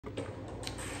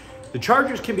The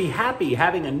Chargers can be happy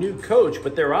having a new coach,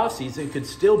 but their offseason could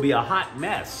still be a hot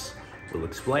mess. We'll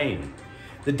explain.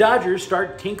 The Dodgers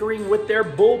start tinkering with their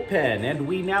bullpen, and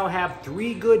we now have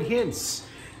 3 good hints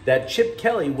that Chip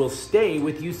Kelly will stay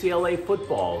with UCLA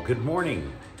football. Good morning.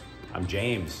 I'm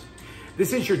James.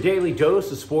 This is your daily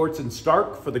dose of sports in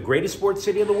Stark for the greatest sports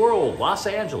city in the world, Los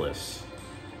Angeles.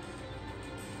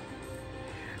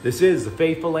 This is the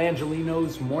faithful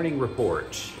Angelenos Morning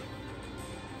Report.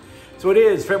 So it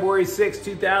is February 6,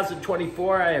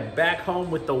 2024. I am back home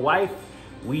with the wife.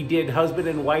 We did husband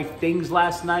and wife things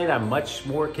last night. I'm much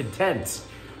more content.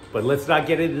 But let's not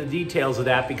get into the details of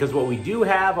that, because what we do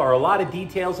have are a lot of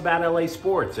details about LA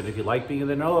sports. And if you like being in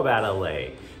the know about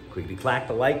LA, clickety-clack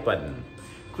the like button.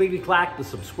 Clickety-clack the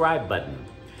subscribe button.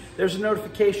 There's a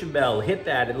notification bell. Hit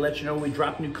that. It lets you know when we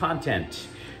drop new content.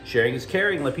 Sharing is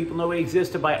caring. Let people know we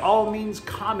exist. And by all means,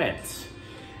 comment.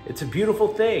 It's a beautiful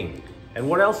thing. And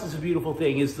what else is a beautiful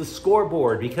thing is the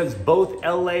scoreboard, because both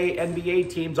LA NBA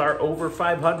teams are over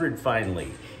 500 finally.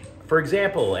 For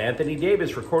example, Anthony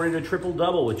Davis recorded a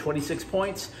triple-double with 26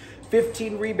 points,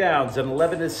 15 rebounds, and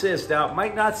 11 assists. Now, it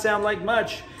might not sound like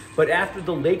much, but after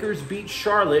the Lakers beat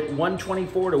Charlotte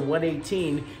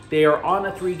 124-118, they are on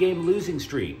a 3-game losing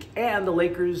streak. And the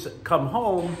Lakers come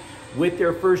home with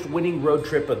their first winning road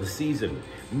trip of the season.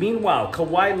 Meanwhile,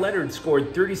 Kawhi Leonard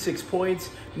scored 36 points,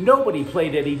 nobody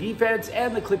played any defense,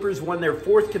 and the Clippers won their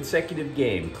 4th consecutive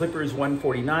game. Clippers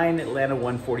 149, Atlanta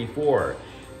 144.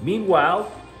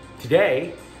 Meanwhile,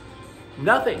 today,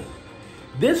 nothing.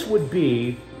 This would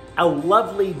be a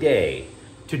lovely day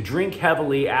to drink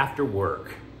heavily after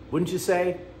work, wouldn't you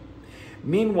say?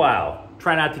 Meanwhile,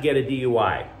 try not to get a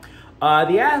DUI.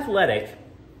 The Athletic,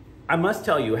 I must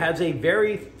tell you, has a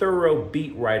very thorough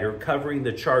beat writer covering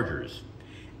the Chargers.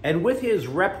 And with his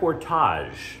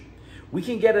reportage, we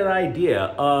can get an idea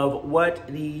of what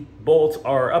the Bolts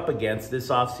are up against this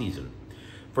offseason.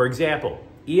 For example,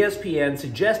 ESPN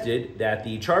suggested that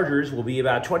the Chargers will be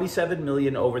about $27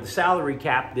 million over the salary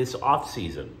cap this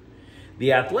offseason.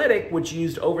 The Athletic, which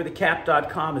used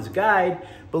overthecap.com as a guide,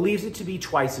 believes it to be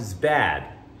twice as bad.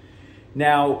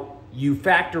 Now, you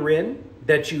factor in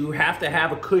that you have to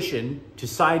have a cushion to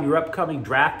sign your upcoming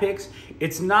draft picks.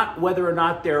 It's not whether or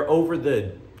not they're over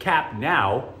the cap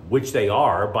now, which they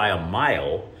are by a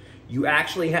mile. You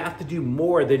actually have to do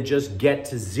more than just get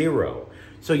to zero.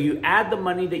 So you add the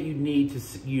money that you need to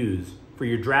use for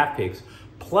your draft picks,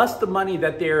 plus the money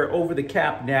that they're over the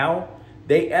cap now.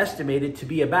 They estimate it to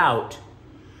be about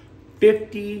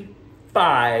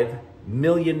 $55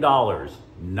 million,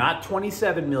 not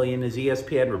 $27 million as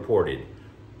ESPN reported.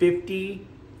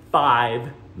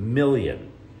 $55 million.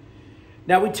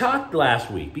 Now, we talked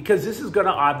last week because this is going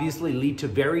to obviously lead to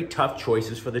very tough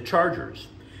choices for the Chargers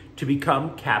to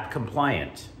become cap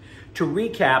compliant. To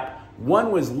recap,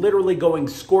 one was literally going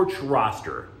scorched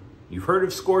roster. You've heard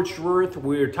of scorched earth.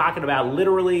 We're talking about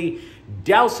literally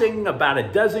dousing about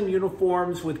a dozen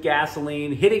uniforms with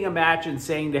gasoline, hitting a match and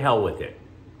saying to hell with it,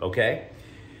 okay?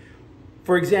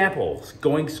 For example,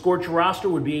 going scorched roster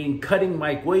would be cutting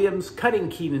Mike Williams, cutting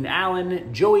Keenan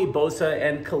Allen, Joey Bosa,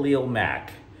 and Khalil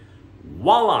Mack.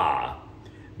 Voila!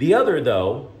 The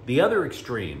other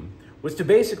extreme was to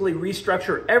basically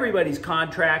restructure everybody's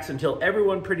contracts until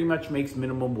everyone pretty much makes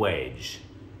minimum wage.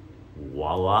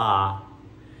 Voila!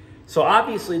 So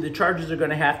obviously the Chargers are going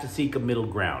to have to seek a middle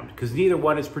ground because neither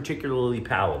one is particularly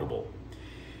palatable.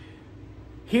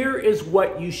 Here is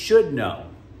what you should know,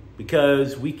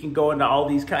 because we can go into all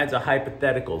these kinds of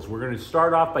hypotheticals. We're going to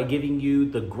start off by giving you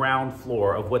the ground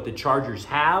floor of what the Chargers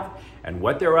have and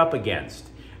what they're up against.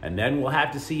 And then we'll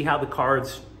have to see how the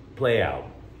cards play out.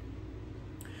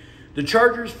 The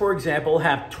Chargers, for example,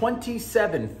 have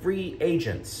 27 free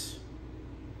agents.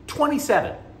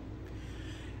 27.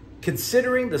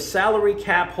 Considering the salary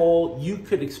cap hole, you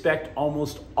could expect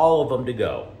almost all of them to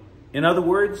go. In other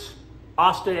words,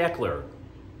 Austin Eckler,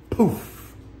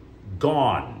 poof,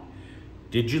 gone.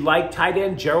 Did you like tight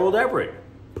end Gerald Everett?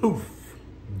 Poof,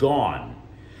 gone.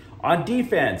 On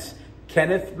defense,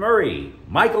 Kenneth Murray,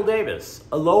 Michael Davis,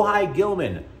 Alohi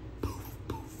Gilman, poof,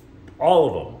 poof, all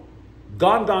of them.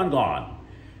 Gone, gone, gone.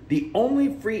 The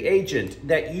only free agent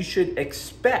that you should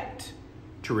expect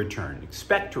to return,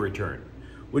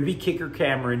 would be kicker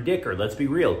Cameron Dicker. Let's be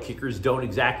real, kickers don't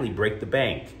exactly break the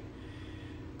bank.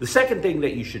 The second thing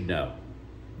that you should know,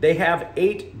 they have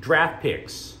 8 draft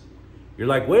picks. You're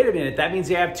like, wait a minute, that means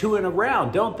they have 2 in a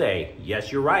round, don't they?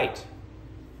 Yes, you're right.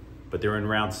 But they're in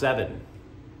round 7.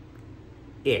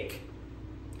 Ick.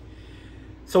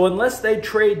 So unless they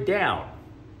trade down,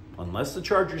 unless the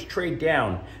Chargers trade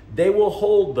down, they will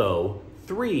hold, though,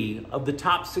 3 of the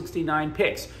top 69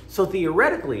 picks. So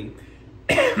theoretically,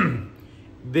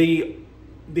 The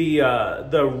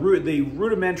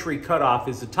rudimentary cutoff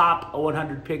is the top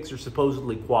 100 picks are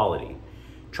supposedly quality.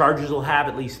 Chargers will have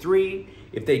at least 3.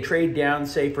 If they trade down,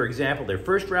 say, for example, their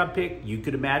first round pick, you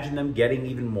could imagine them getting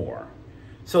even more.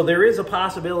 So there is a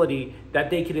possibility that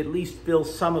they could at least fill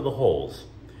some of the holes.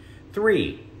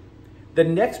 3, the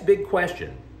next big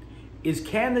question is,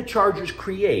 can the Chargers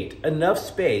create enough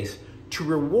space to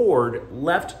reward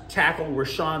left tackle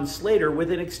Rashawn Slater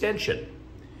with an extension?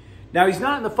 Now, he's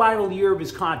not in the final year of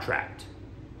his contract.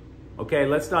 Okay,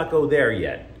 let's not go there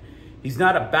yet. He's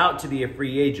not about to be a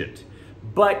free agent.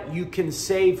 But you can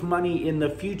save money in the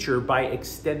future by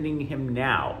extending him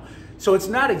now. So it's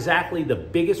not exactly the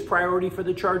biggest priority for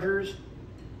the Chargers,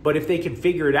 but if they can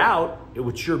figure it out, it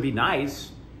would sure be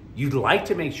nice. You'd like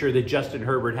to make sure that Justin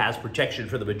Herbert has protection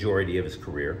for the majority of his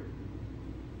career.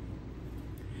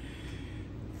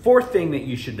 4th thing that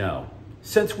you should know,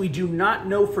 since we do not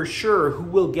know for sure who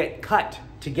will get cut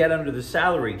to get under the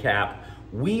salary cap,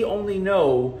 we only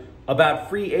know about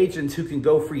free agents who can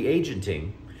go free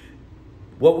agenting.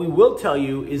 What we will tell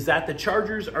you is that the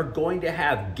Chargers are going to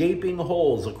have gaping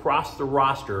holes across the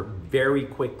roster very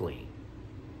quickly.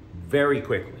 Very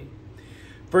quickly.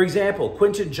 For example,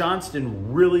 Quentin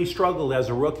Johnston really struggled as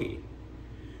a rookie.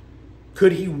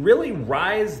 Could he really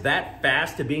rise that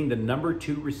fast to being the number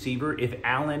 2 receiver if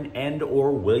Allen and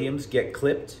or Williams get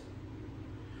clipped?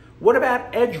 What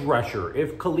about edge rusher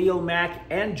if Khalil Mack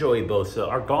and Joey Bosa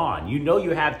are gone? You know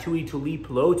you have Tui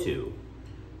Tuipulotu.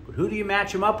 But who do you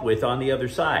match him up with on the other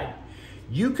side?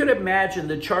 You could imagine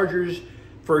the Chargers,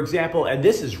 for example, and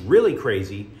this is really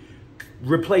crazy,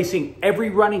 replacing every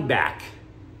running back.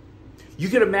 You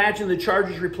could imagine the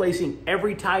Chargers replacing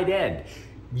every tight end.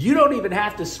 You don't even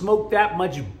have to smoke that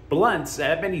many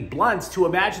blunts to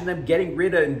imagine them getting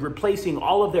rid of and replacing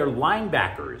all of their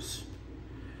linebackers.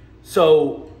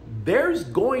 So there's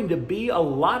going to be a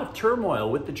lot of turmoil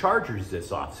with the Chargers this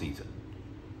offseason.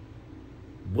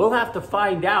 We'll have to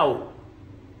find out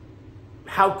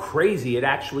how crazy it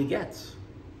actually gets.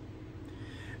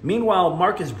 Meanwhile,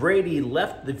 Marcus Brady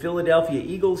left the Philadelphia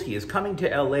Eagles. He is coming to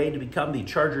LA to become the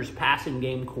Chargers passing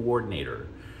game coordinator.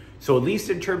 So at least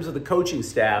in terms of the coaching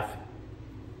staff,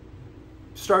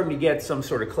 starting to get some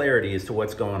sort of clarity as to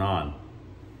what's going on.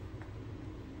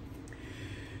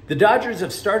 The Dodgers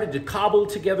have started to cobble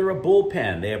together a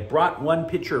bullpen. They have brought one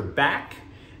pitcher back,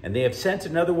 and they have sent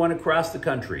another one across the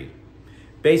country.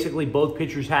 Basically, both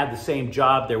pitchers had the same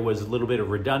job. There was a little bit of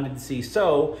redundancy,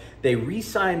 so they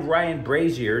re-signed Ryan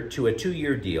Brazier to a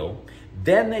 2-year deal.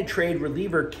 Then they trade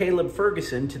reliever Caleb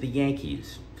Ferguson to the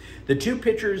Yankees. The 2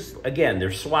 pitchers, again,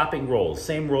 they're swapping roles,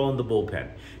 same role in the bullpen.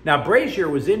 Now, Brazier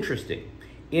was interesting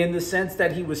in the sense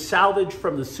that he was salvaged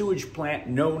from the sewage plant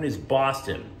known as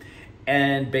Boston.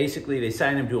 And basically, they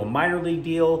signed him to a minor league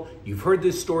deal. You've heard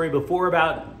this story before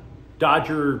about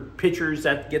Dodger pitchers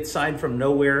that get signed from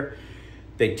nowhere.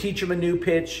 They teach him a new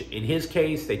pitch. In his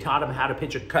case, they taught him how to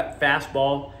pitch a cut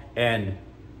fastball, and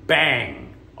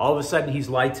bang, all of a sudden he's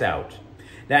lights out.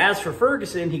 Now, as for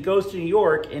Ferguson, he goes to New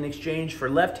York in exchange for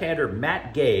left-hander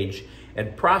Matt Gage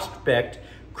and prospect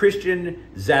Christian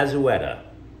Zazueta.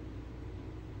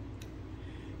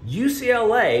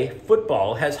 UCLA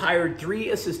football has hired 3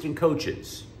 assistant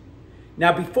coaches.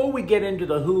 Now, before we get into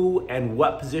the who and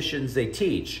what positions they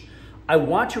teach, I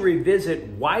want to revisit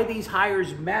why these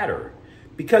hires matter,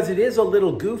 because it is a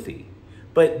little goofy.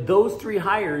 But those 3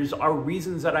 hires are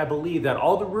reasons that I believe that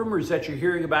all the rumors that you're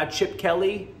hearing about Chip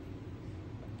Kelly,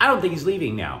 I don't think he's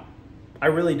leaving now. I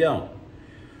really don't.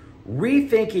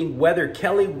 Rethinking whether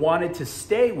Kelly wanted to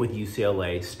stay with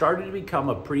UCLA started to become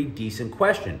a pretty decent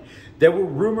question. There were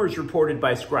rumors reported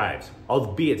by scribes,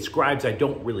 albeit scribes I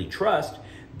don't really trust,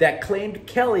 that claimed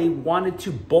Kelly wanted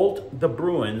to bolt the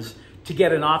Bruins to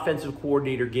get an offensive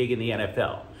coordinator gig in the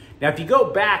NFL. Now, if you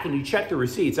go back and you check the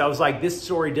receipts, I was like, this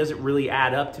story doesn't really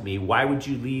add up to me. Why would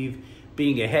you leave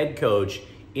being a head coach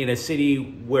in a city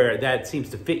where that seems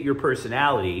to fit your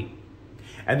personality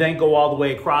and then go all the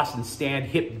way across and stand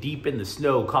hip deep in the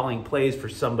snow calling plays for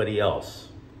somebody else?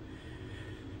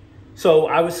 So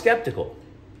I was skeptical.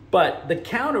 But the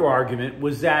counter argument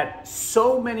was that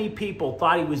so many people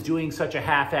thought he was doing such a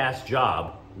half-assed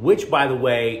job, which, by the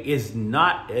way, is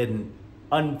not an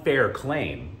unfair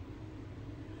claim.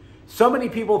 So many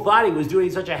people thought he was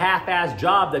doing such a half-assed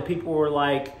job that people were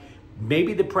like,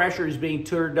 maybe the pressure is being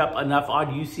turned up enough on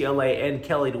UCLA and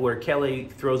Kelly to where Kelly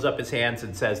throws up his hands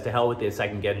and says, to hell with this, I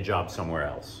can get a job somewhere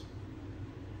else.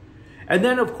 And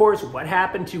then, of course, what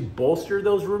happened to bolster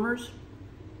those rumors?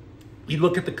 You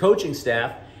look at the coaching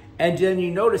staff, and then you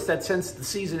notice that since the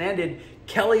season ended,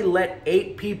 Kelly let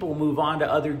 8 people move on to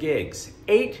other gigs.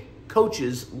 8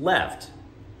 coaches left.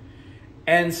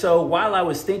 And so while I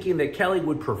was thinking that Kelly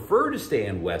would prefer to stay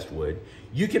in Westwood,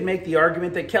 you could make the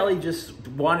argument that Kelly just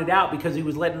wanted out because he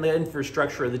was letting the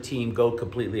infrastructure of the team go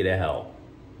completely to hell.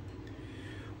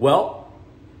 Well,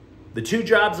 the two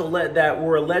jobs that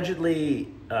were allegedly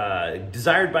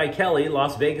desired by Kelly,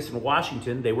 Las Vegas and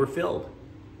Washington, they were filled.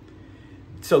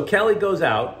 So Kelly goes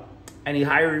out and he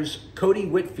hires Cody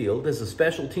Whitfield as a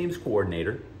special teams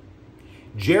coordinator,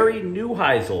 Jerry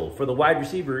Neuheisel for the wide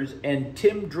receivers, and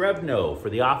Tim Drevno for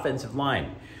the offensive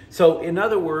line. So in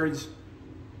other words,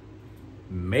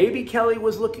 maybe Kelly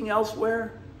was looking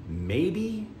elsewhere,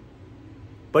 maybe,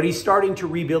 but he's starting to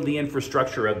rebuild the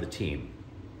infrastructure of the team.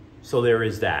 So there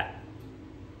is that.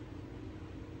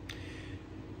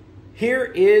 Here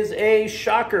is a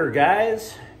shocker,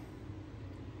 guys.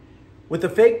 With a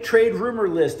fake trade rumor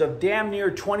list of damn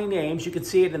near 20 names, you can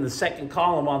see it in the second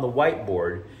column on the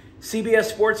whiteboard.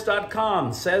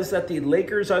 CBSSports.com says that the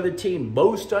Lakers are the team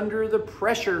most under the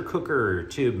pressure cooker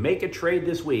to make a trade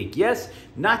this week. Yes,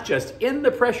 not just in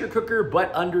the pressure cooker,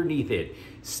 but underneath it.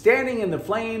 Standing in the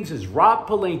flames is Rob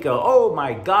Pelinka. Oh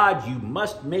my God, you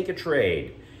must make a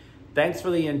trade. Thanks for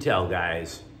the intel,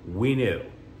 guys. We knew.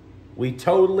 We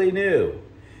totally knew.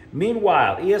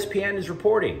 Meanwhile, ESPN is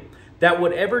reporting that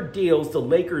whatever deals the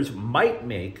Lakers might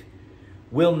make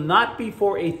will not be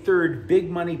for a third big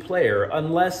money player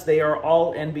unless they are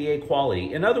all NBA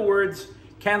quality. In other words,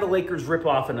 can the Lakers rip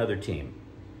off another team?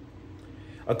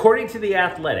 According to The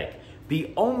Athletic,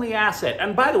 the only asset,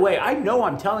 and by the way, I know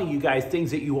I'm telling you guys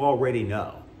things that you already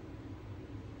know.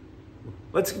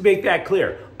 Let's make that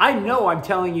clear. I know I'm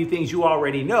telling you things you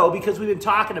already know because we've been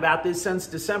talking about this since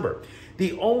December.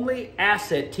 The only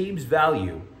asset teams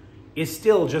value is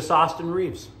still just Austin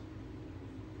Reeves.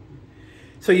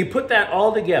 So you put that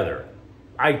all together.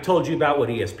 I told you about what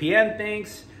ESPN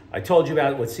thinks. I told you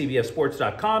about what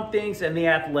CBSSports.com thinks and The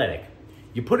Athletic.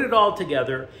 You put it all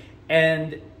together,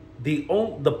 and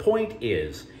the point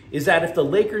is that if the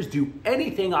Lakers do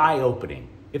anything eye-opening,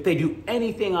 if they do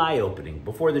anything eye-opening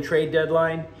before the trade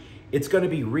deadline, it's going to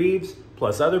be Reeves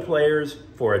plus other players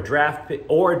for a draft pick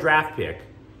or a draft pick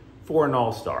for an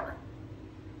all-star.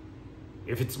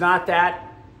 If it's not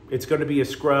that, it's going to be a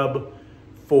scrub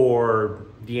for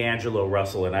D'Angelo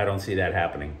Russell, and I don't see that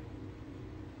happening.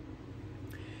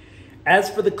 As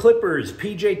for the Clippers,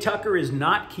 PJ Tucker is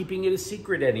not keeping it a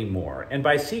secret anymore. And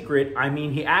by secret, I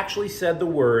mean he actually said the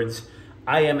words,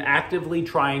 "I am actively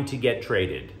trying to get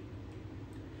traded."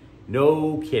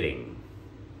 No kidding.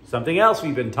 Something else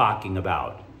we've been talking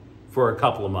about for a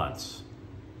couple of months.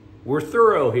 We're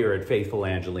thorough here at Faithful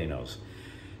Angelenos.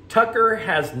 Tucker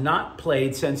has not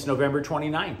played since November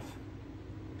 29th.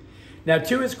 Now,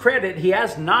 to his credit, he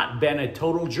has not been a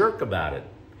total jerk about it.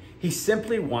 He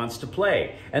simply wants to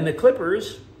play. And the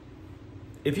Clippers,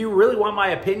 if you really want my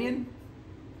opinion,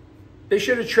 they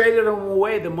should have traded him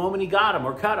away the moment he got him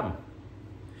or cut him.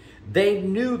 They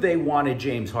knew they wanted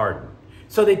James Harden.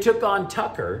 So they took on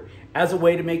Tucker as a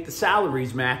way to make the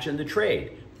salaries match in the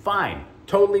trade. Fine,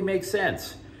 totally makes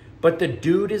sense. But the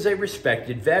dude is a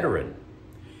respected veteran.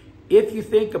 If you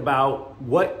think about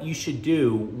what you should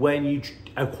do when you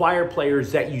acquire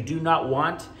players that you do not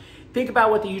want, think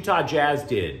about what the Utah Jazz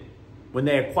did when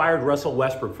they acquired Russell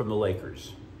Westbrook from the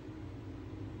Lakers.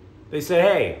 They said,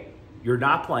 hey, you're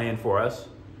not playing for us.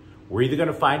 We're either going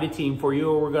to find a team for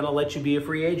you or we're going to let you be a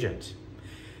free agent.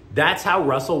 That's how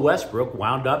Russell Westbrook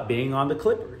wound up being on the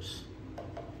Clippers.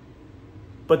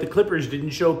 But the Clippers didn't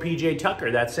show PJ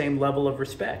Tucker that same level of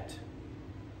respect.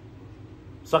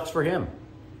 Sucks for him.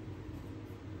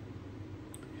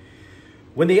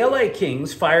 When the LA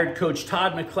Kings fired Coach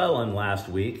Todd McClellan last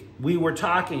week, we were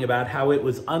talking about how it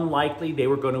was unlikely they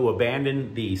were going to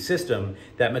abandon the system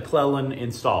that McClellan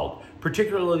installed,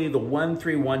 particularly the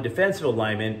 1-3-1 defensive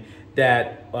alignment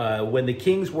that, when the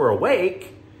Kings were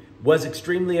awake, was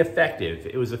extremely effective.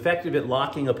 It was effective at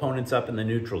locking opponents up in the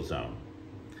neutral zone.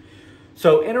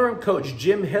 So interim coach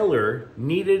Jim Hiller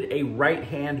needed a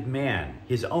right-hand man,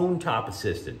 his own top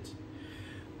assistant.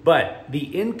 But the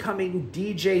incoming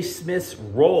DJ Smith's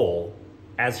role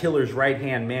as Hiller's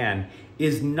right-hand man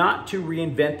is not to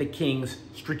reinvent the Kings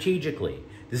strategically.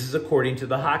 This is according to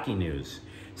the Hockey News.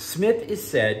 Smith is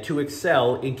said to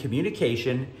excel in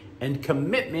communication and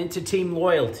commitment to team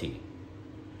loyalty,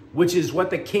 which is what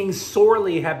the Kings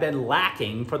sorely have been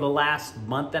lacking for the last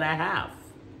month and a half.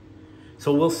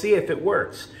 So we'll see if it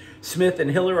works. Smith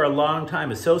and Hiller are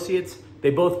longtime associates.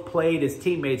 They both played as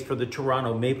teammates for the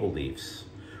Toronto Maple Leafs,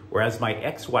 or as my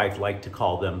ex-wife liked to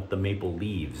call them, the Maple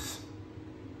Leaves.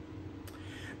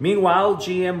 Meanwhile,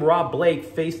 GM Rob Blake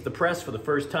faced the press for the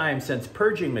first time since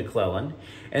purging McClellan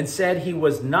and said he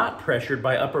was not pressured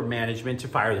by upper management to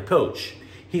fire the coach.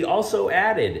 He also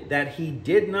added that he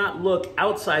did not look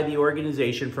outside the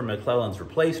organization for McClellan's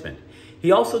replacement. He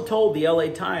also told the LA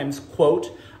Times,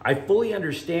 quote, "I fully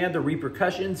understand the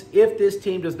repercussions if this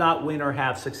team does not win or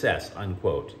have success,"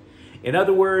 unquote. In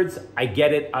other words, I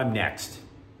get it, I'm next.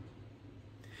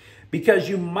 Because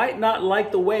you might not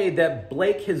like the way that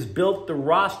Blake has built the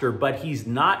roster, but he's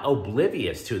not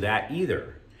oblivious to that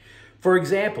either. For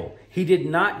example, he did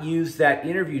not use that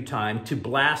interview time to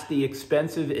blast the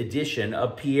expensive addition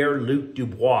of Pierre-Luc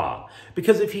Dubois,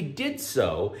 because if he did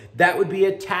so, that would be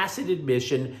a tacit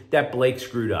admission that Blake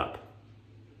screwed up.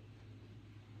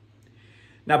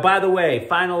 Now, by the way,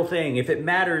 final thing, if it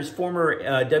matters, former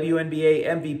WNBA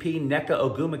MVP Nneka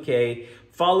Ogwumike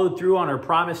followed through on her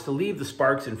promise to leave the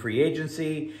Sparks in free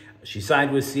agency. She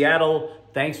signed with Seattle.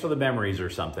 Thanks for the memories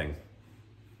or something.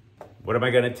 What am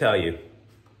I going to tell you?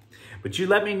 But you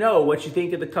let me know what you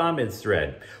think in the comments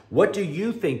thread. What do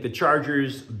you think the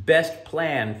Chargers' best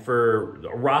plan for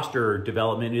roster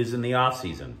development is in the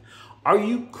offseason? Are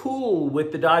you cool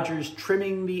with the Dodgers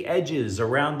trimming the edges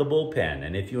around the bullpen?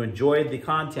 And if you enjoyed the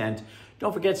content,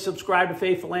 don't forget to subscribe to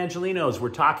Faithful Angelenos. We're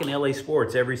talking LA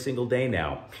sports every single day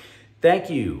now.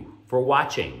 Thank you for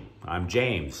watching. I'm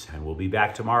James, and we'll be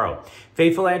back tomorrow.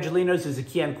 Faithful Angelenos is a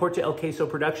Kian Corte El Queso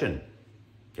production.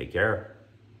 Take care.